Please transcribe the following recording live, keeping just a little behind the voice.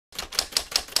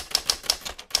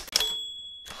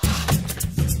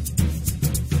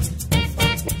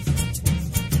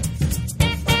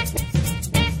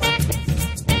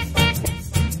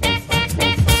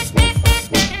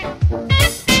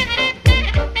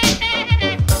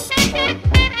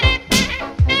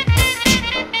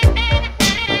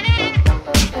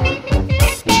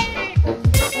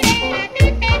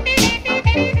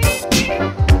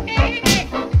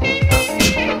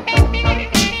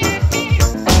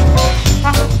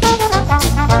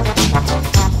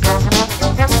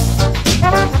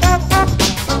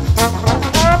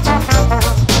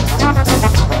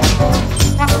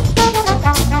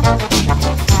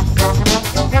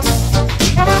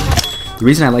The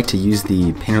reason I like to use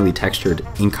the painterly textured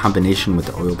in combination with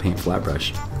the oil paint flat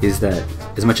brush is that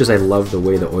as much as I love the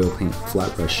way the oil paint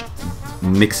flat brush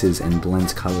mixes and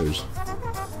blends colors,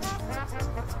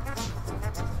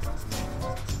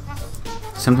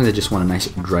 sometimes I just want a nice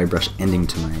dry brush ending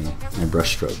to my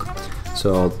brush stroke.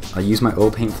 So I'll use my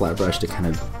oil paint flat brush to kind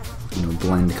of, you know,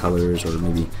 blend colors, or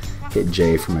maybe hit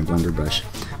J for my blender brush.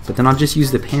 But then I'll just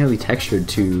use the painterly textured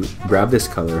to grab this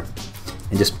color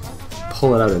and just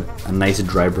pull it out a nice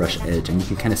dry brush edge, and you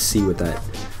can kind of see what that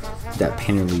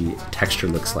painterly texture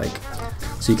looks like.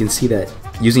 So you can see that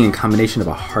using a combination of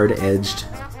a hard-edged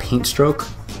paint stroke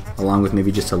along with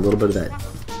maybe just a little bit of that,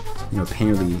 you know,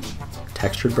 painterly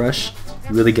textured brush,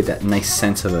 you really get that nice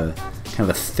sense of a kind of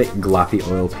a thick gloppy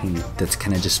oil paint that's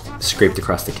kind of just scraped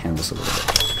across the canvas a little bit.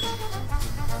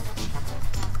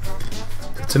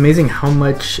 It's amazing how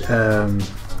much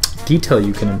detail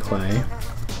you can apply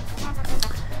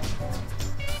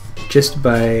just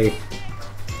by,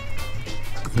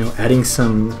 you know, adding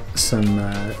some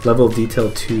level of detail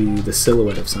to the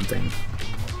silhouette of something.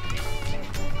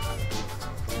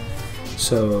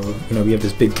 So, you know, we have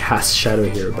this big cast shadow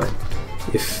here, but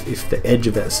if the edge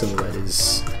of that silhouette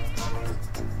is,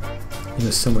 you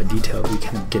know, somewhat detailed, we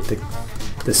kind of get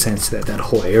the sense that that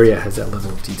whole area has that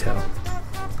level of detail.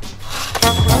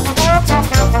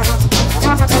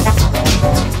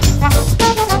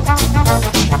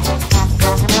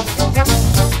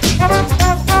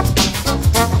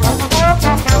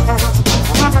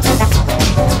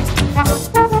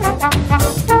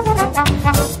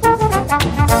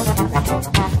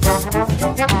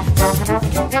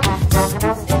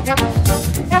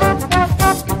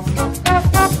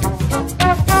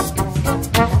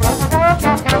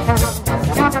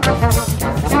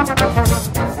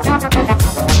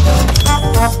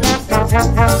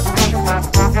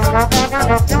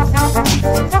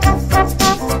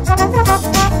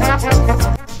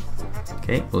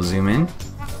 Okay, we'll zoom in.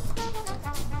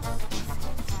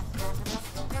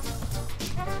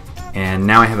 And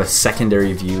now I have a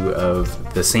secondary view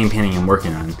of the same painting I'm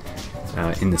working on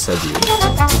in the subview.